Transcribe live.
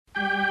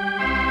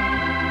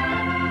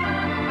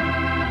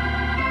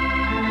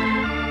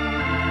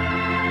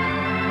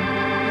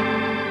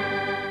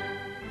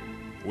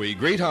We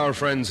greet our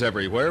friends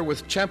everywhere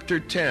with Chapter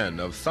 10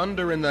 of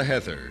Thunder in the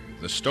Heather,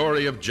 the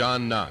story of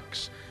John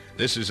Knox.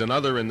 This is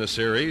another in the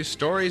series,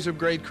 Stories of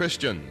Great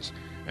Christians,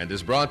 and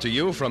is brought to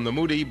you from the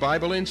Moody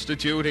Bible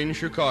Institute in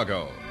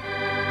Chicago.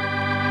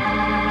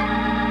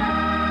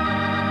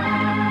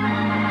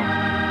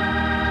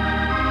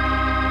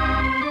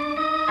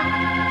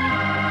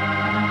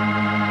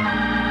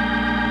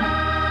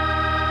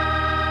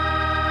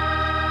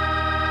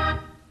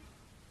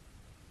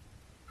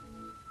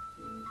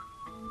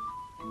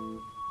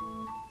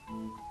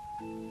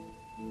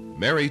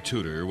 Mary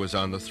Tudor was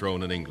on the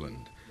throne in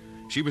England.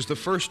 She was the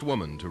first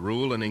woman to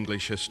rule in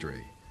English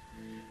history.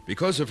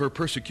 Because of her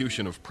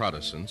persecution of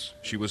Protestants,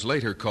 she was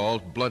later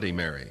called Bloody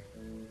Mary.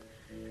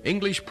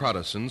 English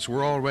Protestants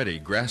were already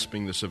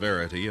grasping the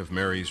severity of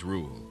Mary's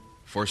rule.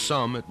 For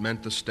some, it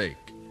meant the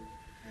stake.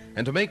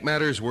 And to make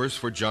matters worse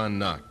for John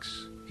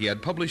Knox, he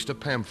had published a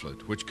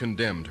pamphlet which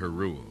condemned her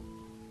rule.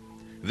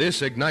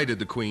 This ignited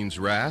the Queen's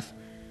wrath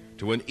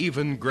to an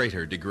even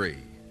greater degree.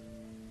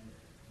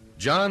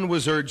 John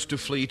was urged to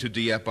flee to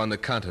Dieppe on the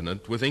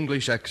continent with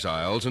English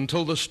exiles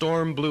until the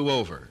storm blew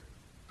over.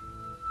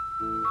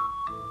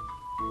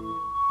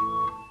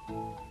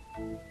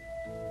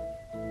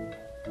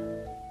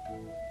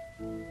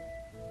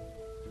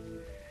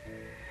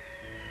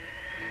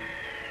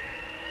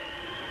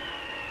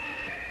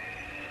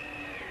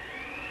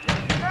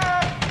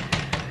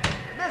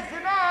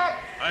 Mr. Knox!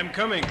 I'm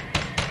coming.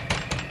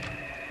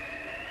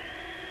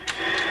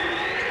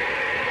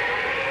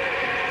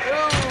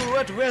 Oh,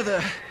 what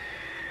weather!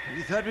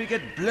 We thought we'd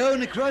get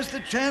blown across the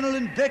channel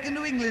and back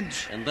into England.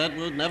 And that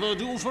would never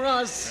do for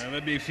us.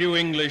 There'll be few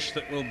English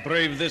that will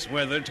brave this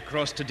weather to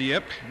cross to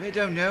Dieppe. We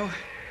don't know.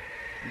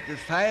 With the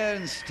fire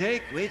and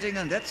stake waiting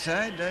on that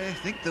side, I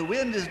think the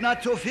wind is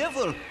not so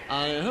fearful.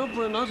 I hope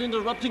we're not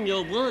interrupting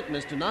your work,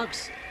 Mr.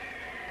 Knox.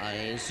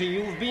 I see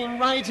you've been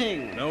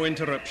writing. No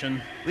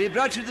interruption. We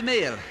brought you the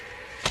mail.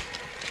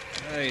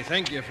 I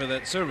thank you for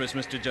that service,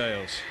 Mr.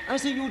 Giles. I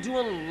see you do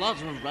a lot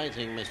of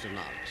writing, Mr.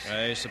 Knox.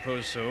 I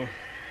suppose so.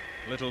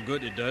 Little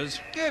good it does.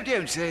 Oh,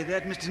 don't say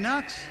that, Mr.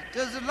 Knox. It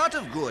does a lot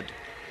of good.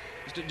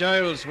 Mr.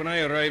 Giles, when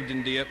I arrived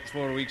in Dieppe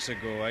 4 weeks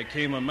ago, I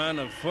came a man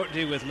of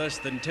 40 with less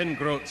than 10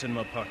 groats in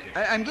my pocket.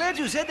 I'm glad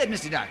you said that,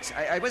 Mr. Knox.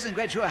 I wasn't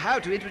quite sure how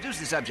to introduce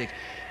the subject.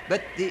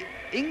 But the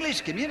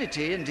English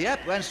community in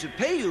Dieppe wants to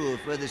pay you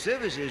for the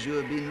services you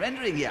have been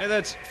rendering here.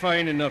 That's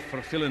fine enough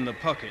for filling the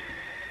pocket,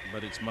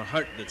 but it's my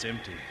heart that's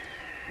empty.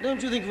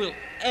 Don't you think we'll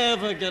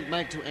ever get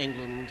back to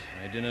England?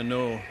 I dinna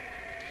know.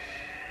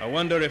 I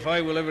wonder if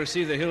I will ever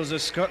see the hills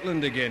of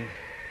Scotland again.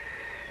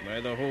 Why,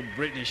 the whole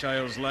British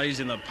Isles lies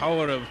in the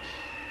power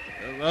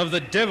of the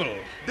devil.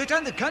 But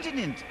on the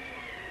continent,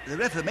 the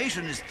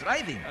Reformation is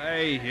thriving.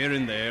 Aye, here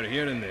and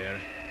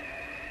there.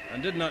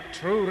 And did not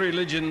true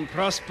religion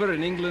prosper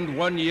in England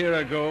 1 year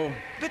ago?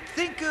 But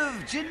think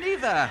of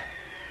Geneva,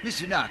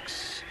 Mr.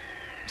 Knox.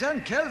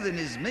 John Calvin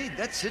has made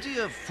that city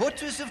a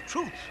fortress of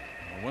truth.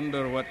 I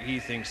wonder what he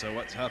thinks of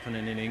what's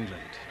happening in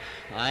England.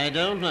 I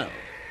don't know.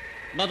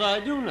 But I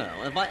do know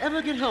if I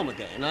ever get home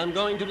again, I'm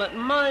going to let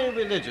my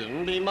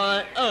religion be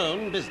my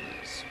own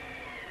business.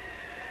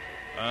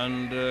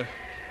 And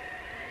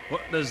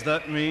what does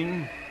that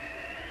mean?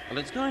 Well,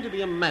 it's going to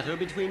be a matter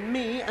between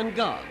me and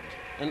God.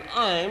 And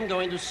I'm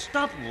going to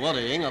stop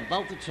worrying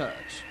about the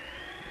church.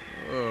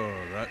 Oh,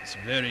 that's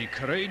very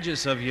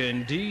courageous of you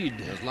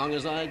indeed. As long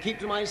as I keep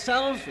to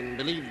myself and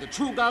believe the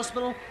true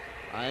gospel,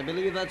 I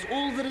believe that's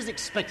all that is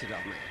expected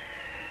of me.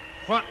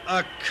 What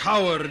a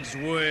coward's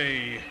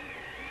way.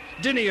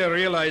 Didn't you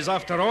realize,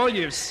 after all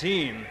you've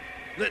seen,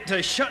 that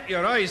to shut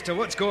your eyes to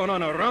what's going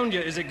on around you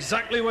is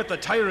exactly what the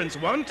tyrants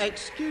want?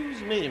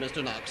 Excuse me,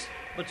 Mr. Knox,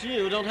 but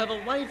you don't have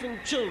a wife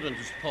and children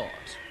to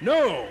support.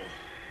 No,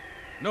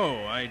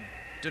 I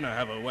don't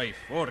have a wife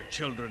or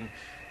children,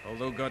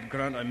 although God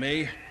grant I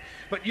may.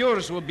 But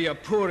yours will be a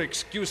poor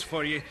excuse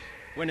for you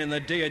when in the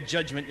day of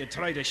judgment you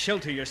try to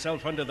shelter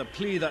yourself under the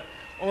plea that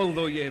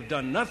although you have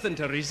done nothing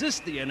to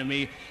resist the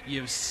enemy,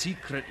 you've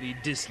secretly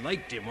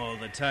disliked him all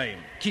the time,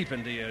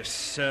 keeping to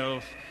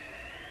yourself.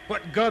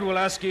 What God will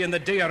ask you in the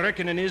day of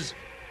reckoning is,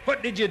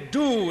 what did you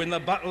do in the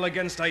battle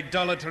against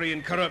idolatry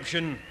and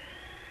corruption?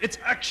 It's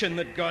action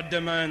that God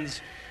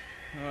demands.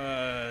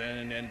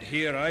 And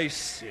here I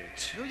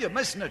sit. Oh, you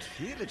must not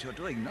feel that you're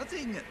doing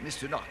nothing,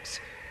 Mr. Knox.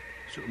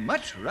 So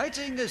much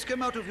writing has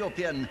come out of your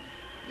pen,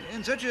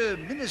 and such a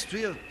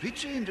ministry of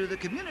preaching to the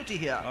community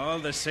here. All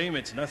the same,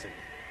 it's nothing.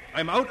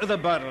 I'm out of the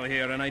battle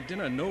here, and I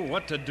didn't know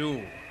what to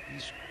do.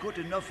 He's good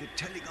enough at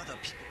telling other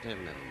people.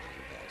 Never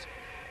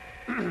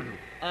mind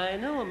that. I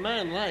know a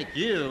man like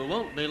you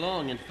won't be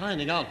long in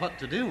finding out what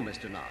to do,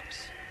 Mr.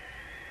 Knox.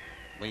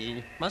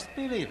 We must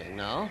be leaving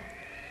now.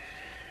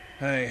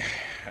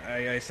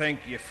 I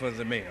thank you for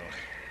the mail.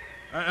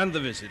 And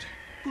the visit.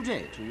 Good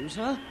day to you,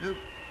 sir.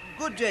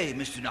 Good day,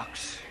 Mr.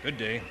 Knox. Good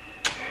day.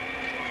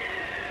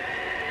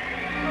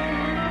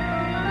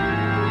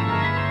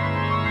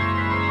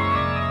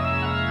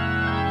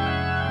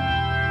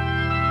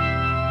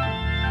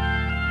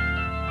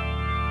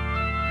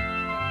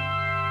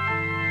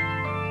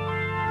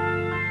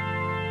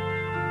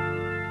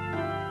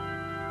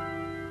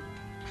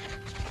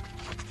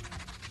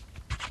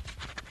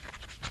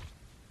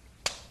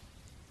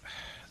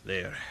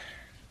 There.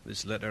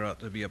 This letter ought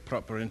to be a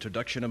proper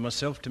introduction of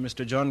myself to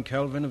Mr. John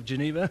Calvin of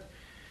Geneva.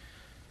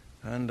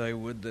 And I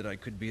would that I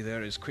could be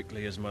there as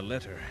quickly as my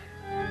letter.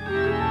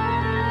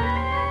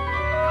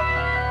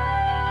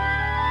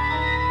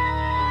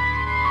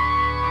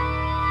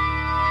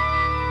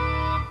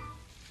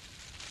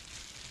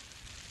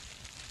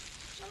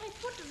 Shall I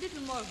put a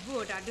little more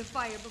wood on the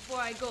fire before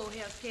I go,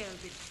 Herr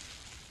Calvin?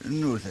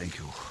 No, thank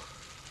you.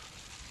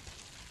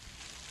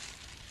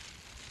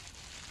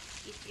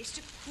 It is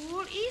a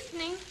cool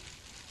evening.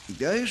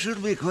 I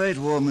should be quite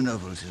warm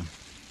enough, also.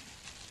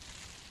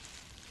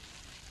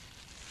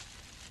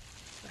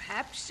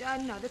 Perhaps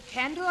another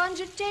candle on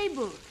the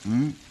table.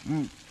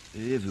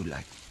 If you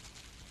like.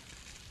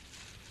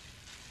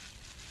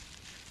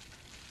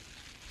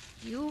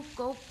 You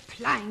go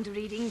blind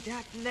reading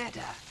that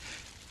letter.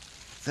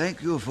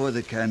 Thank you for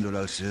the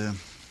candle, sir.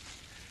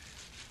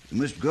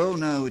 You must go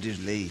now, it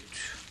is late.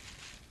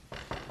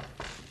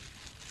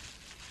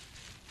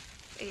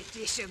 It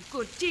is a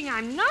good thing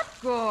I'm not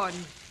gone.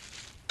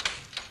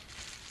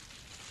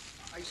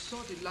 I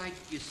saw the light.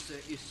 Is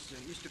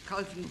Mr.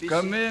 Calvin busy?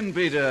 Come in,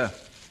 Peter.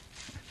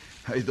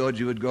 I thought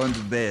you had gone to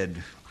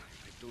bed.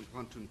 I don't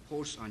want to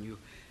impose on you.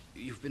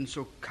 You've been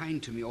so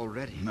kind to me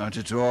already. Not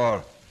at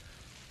all.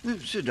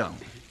 Sit down.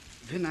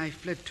 When I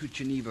fled to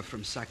Geneva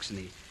from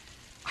Saxony,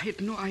 I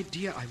had no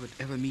idea I would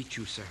ever meet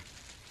you, sir,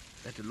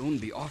 let alone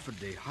be offered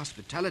the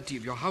hospitality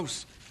of your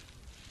house.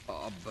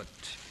 But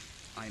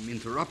I'm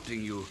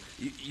interrupting you.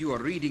 You are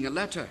reading a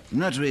letter.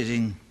 Not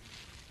reading.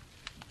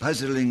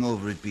 Puzzling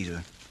over it,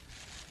 Peter.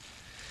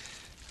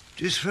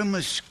 It is from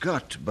a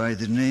Scot by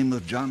the name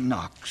of John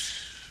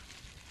Knox.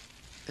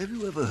 Have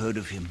you ever heard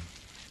of him?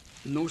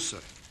 No, sir.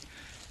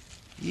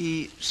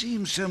 He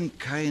seems some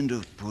kind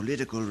of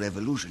political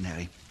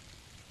revolutionary.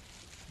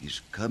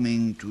 He's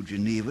coming to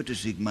Geneva to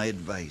seek my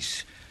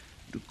advice,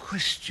 to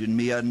question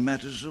me on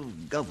matters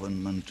of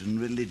government and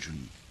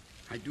religion.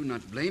 I do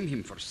not blame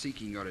him for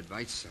seeking your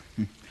advice,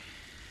 sir.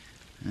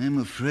 I'm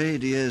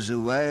afraid he has a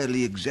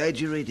wildly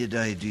exaggerated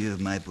idea of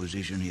my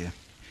position here.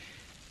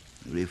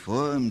 The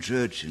Reformed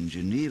Church in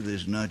Geneva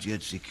is not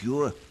yet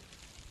secure.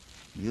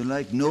 You're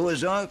like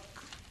Noah's Ark,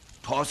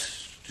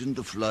 tossed in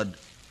the flood.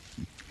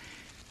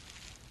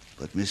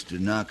 But Mr.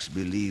 Knox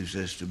believes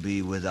us to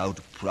be without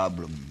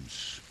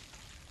problems.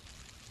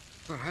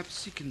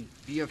 Perhaps he can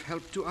be of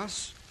help to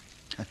us?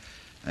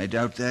 I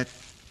doubt that.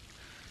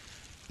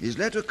 His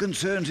letter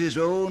concerns his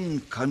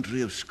own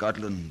country of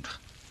Scotland.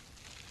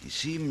 He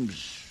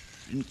seems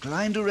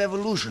inclined to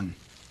revolution.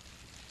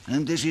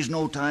 And this is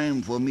no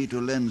time for me to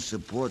lend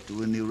support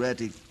to an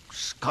erratic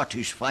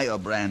Scottish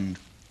firebrand.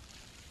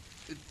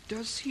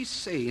 Does he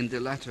say in the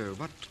letter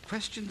what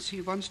questions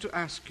he wants to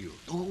ask you?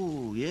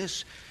 Oh,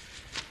 yes.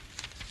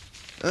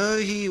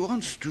 He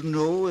wants to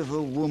know if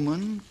a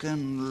woman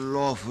can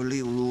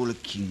lawfully rule a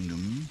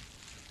kingdom,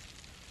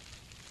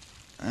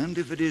 and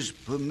if it is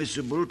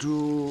permissible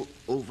to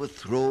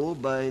overthrow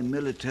by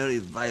military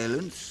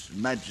violence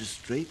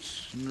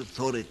magistrates and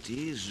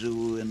authorities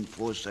who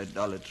enforce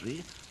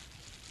idolatry.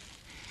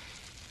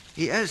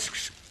 He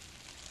asks,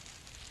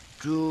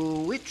 to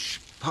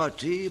which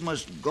party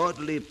must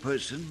godly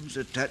persons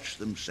attach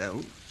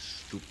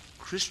themselves, to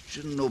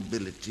Christian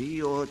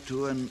nobility or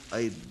to an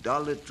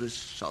idolatrous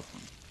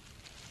sovereign?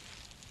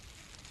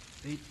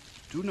 They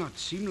do not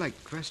seem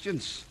like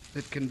questions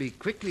that can be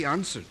quickly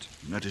answered.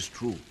 That is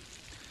true.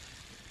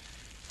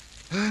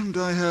 And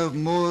I have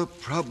more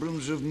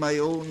problems of my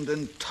own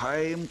than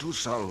time to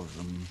solve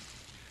them.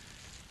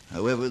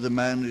 However, the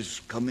man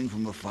is coming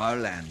from a far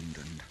land,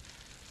 and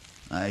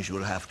I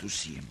shall have to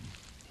see him.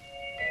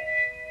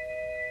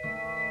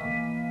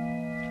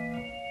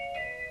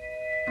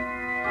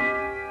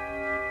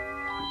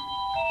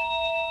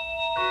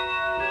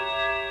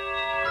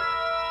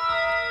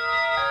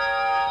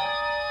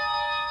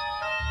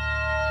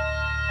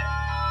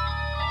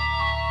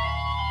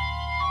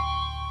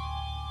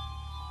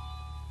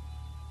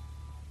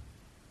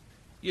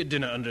 You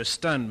dinna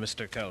understand,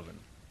 Mr. Calvin.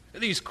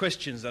 These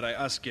questions that I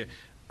ask you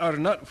are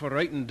not for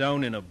writing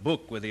down in a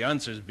book with the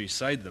answers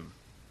beside them.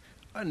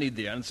 I need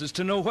the answers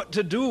to know what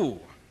to do.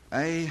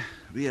 I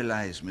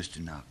realize, Mr.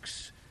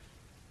 Knox,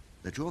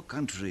 that your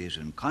country is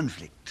in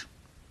conflict,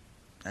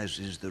 as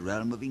is the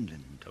realm of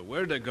England. The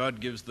Word of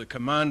God gives the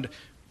command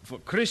for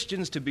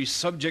Christians to be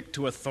subject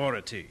to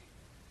authority.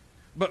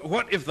 But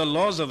what if the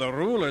laws of the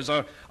rulers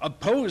are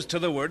opposed to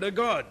the Word of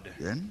God?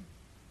 Then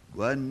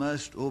one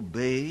must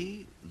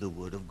obey the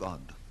Word of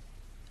God.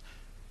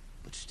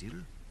 But still,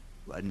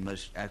 one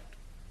must act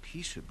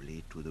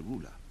peaceably to the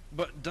ruler.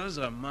 But does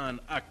a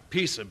man act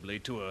peaceably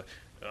to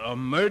a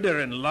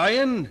murdering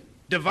lion,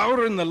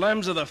 devouring the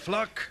lambs of the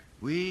flock?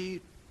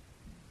 We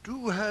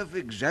do have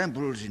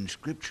examples in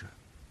Scripture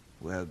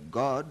where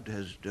God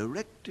has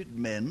directed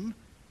men,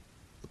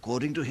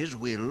 according to his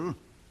will,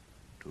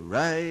 to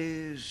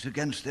rise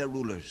against their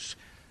rulers.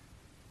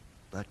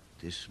 But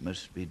this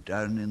must be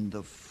done in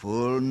the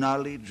full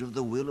knowledge of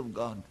the will of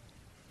God.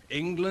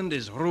 England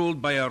is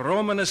ruled by a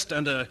Romanist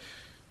and a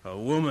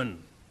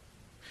woman.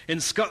 In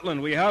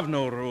Scotland, we have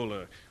no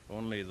ruler,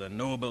 only the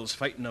nobles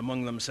fighting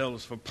among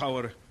themselves for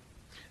power.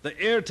 The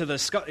heir to the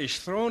Scottish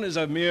throne is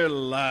a mere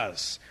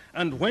lass,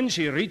 and when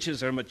she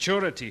reaches her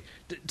maturity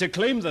to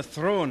claim the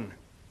throne,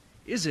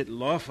 is it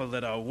lawful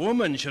that a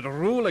woman should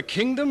rule a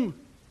kingdom?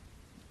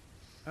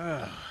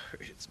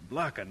 It's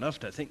black enough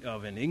to think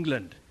of in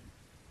England,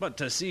 but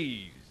to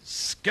see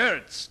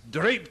skirts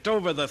draped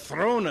over the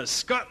throne of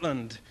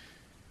Scotland,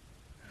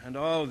 and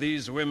all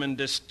these women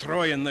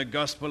destroying the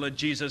gospel of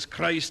Jesus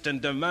Christ and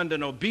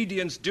demanding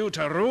obedience due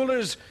to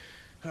rulers,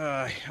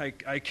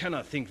 I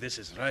cannot think this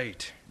is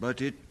right.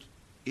 But it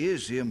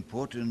is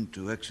important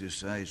to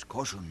exercise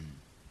caution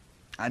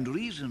and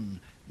reason,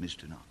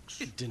 Mr.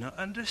 Knox. I do not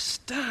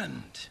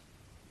understand.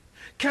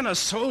 Can a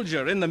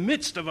soldier in the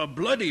midst of a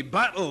bloody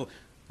battle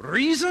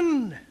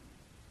reason?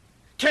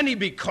 Can he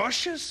be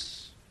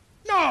cautious?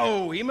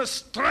 No, he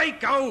must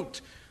strike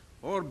out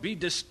or be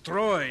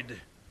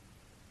destroyed.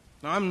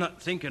 Now, I'm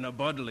not thinking of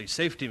bodily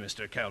safety,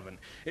 Mr. Calvin.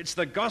 It's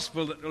the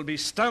gospel that will be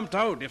stamped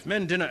out if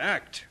men dinna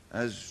act.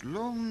 As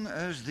long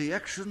as the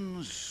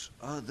actions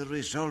are the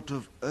result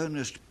of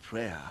earnest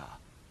prayer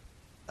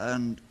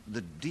and the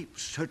deep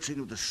searching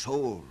of the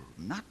soul,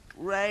 not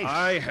rash.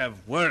 I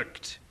have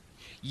worked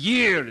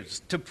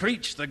years to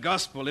preach the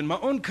gospel in my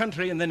own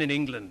country and then in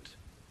England.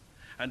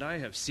 And I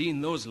have seen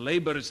those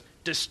labours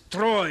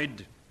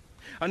destroyed.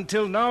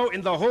 Until now,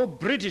 in the whole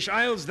British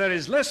Isles, there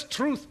is less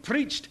truth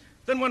preached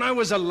than when I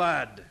was a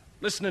lad,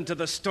 listening to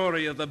the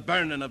story of the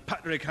burning of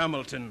Patrick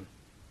Hamilton.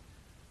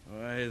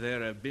 Why,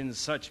 there have been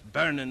such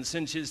burning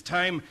since his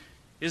time.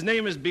 His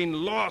name has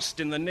been lost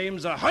in the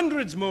names of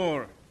hundreds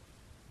more.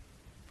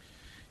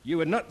 You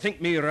would not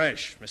think me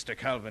rash, Mr.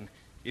 Calvin,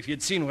 if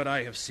you'd seen what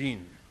I have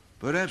seen.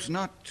 Perhaps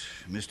not,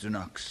 Mr.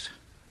 Knox.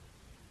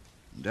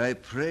 And I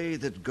pray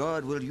that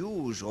God will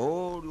use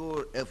all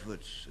your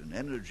efforts and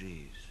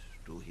energies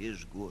to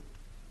his good.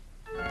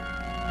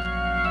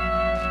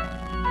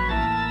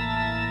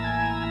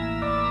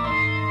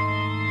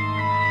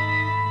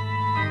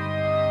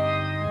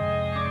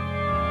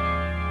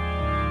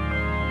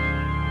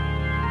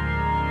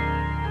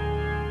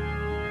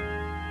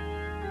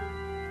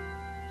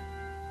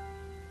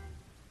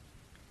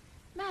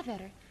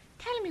 Mother,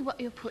 tell me what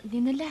you're putting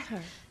in the letter.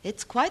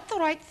 It's quite the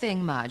right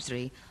thing,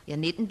 Marjorie. You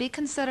needn't be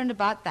concerned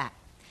about that.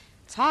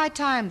 It's high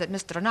time that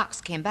Mr. Knox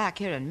came back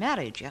here and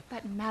married you.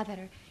 But,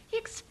 Mother, he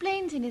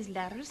explains in his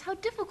letters how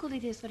difficult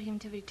it is for him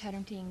to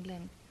return to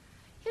England.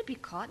 He'll be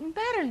caught and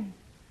burned.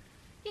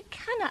 You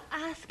cannot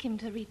ask him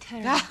to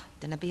return.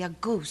 Dinna be a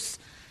goose.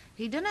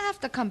 He dinna have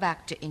to come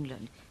back to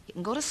England. He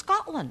can go to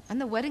Scotland, and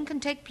the wedding can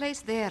take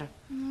place there.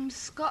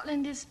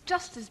 Scotland is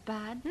just as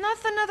bad.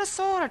 Nothing of the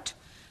sort.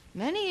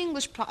 Many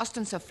English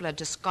Protestants have fled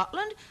to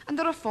Scotland, and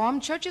the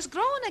Reformed Church is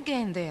growing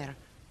again there.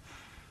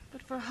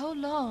 But for how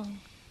long?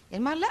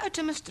 In my letter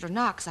to Mr.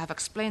 Knox, I've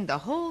explained the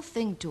whole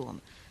thing to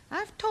him.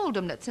 I've told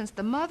him that since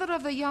the mother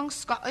of the young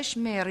Scottish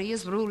Mary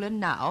is ruling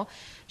now,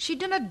 she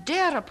dinna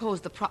dare oppose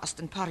the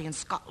Protestant party in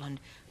Scotland,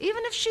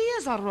 even if she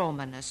is a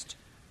Romanist.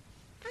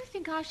 I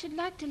think I should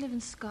like to live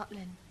in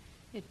Scotland.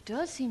 It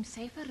does seem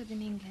safer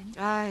than England.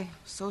 Aye,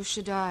 so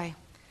should I.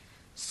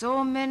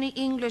 So many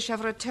English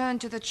have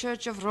returned to the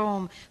Church of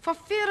Rome for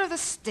fear of the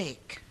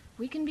stake.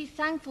 We can be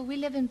thankful we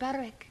live in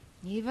Berwick.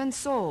 Even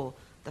so,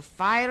 the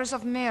fires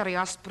of Mary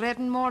are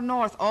spreading more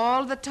north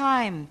all the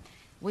time.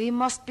 We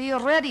must be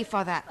ready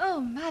for that.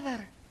 Oh,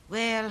 Mother.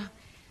 Well,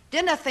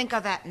 dinna think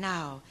of that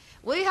now.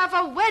 We have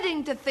a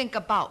wedding to think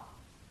about.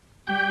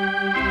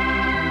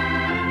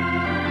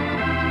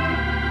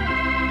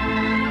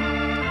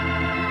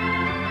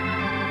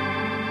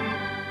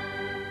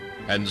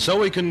 And so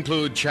we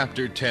conclude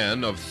Chapter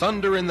 10 of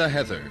Thunder in the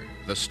Heather,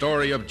 the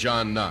story of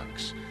John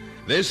Knox.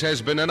 This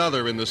has been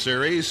another in the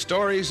series,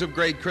 Stories of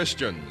Great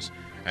Christians,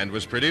 and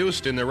was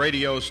produced in the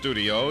radio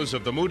studios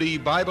of the Moody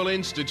Bible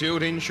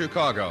Institute in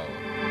Chicago.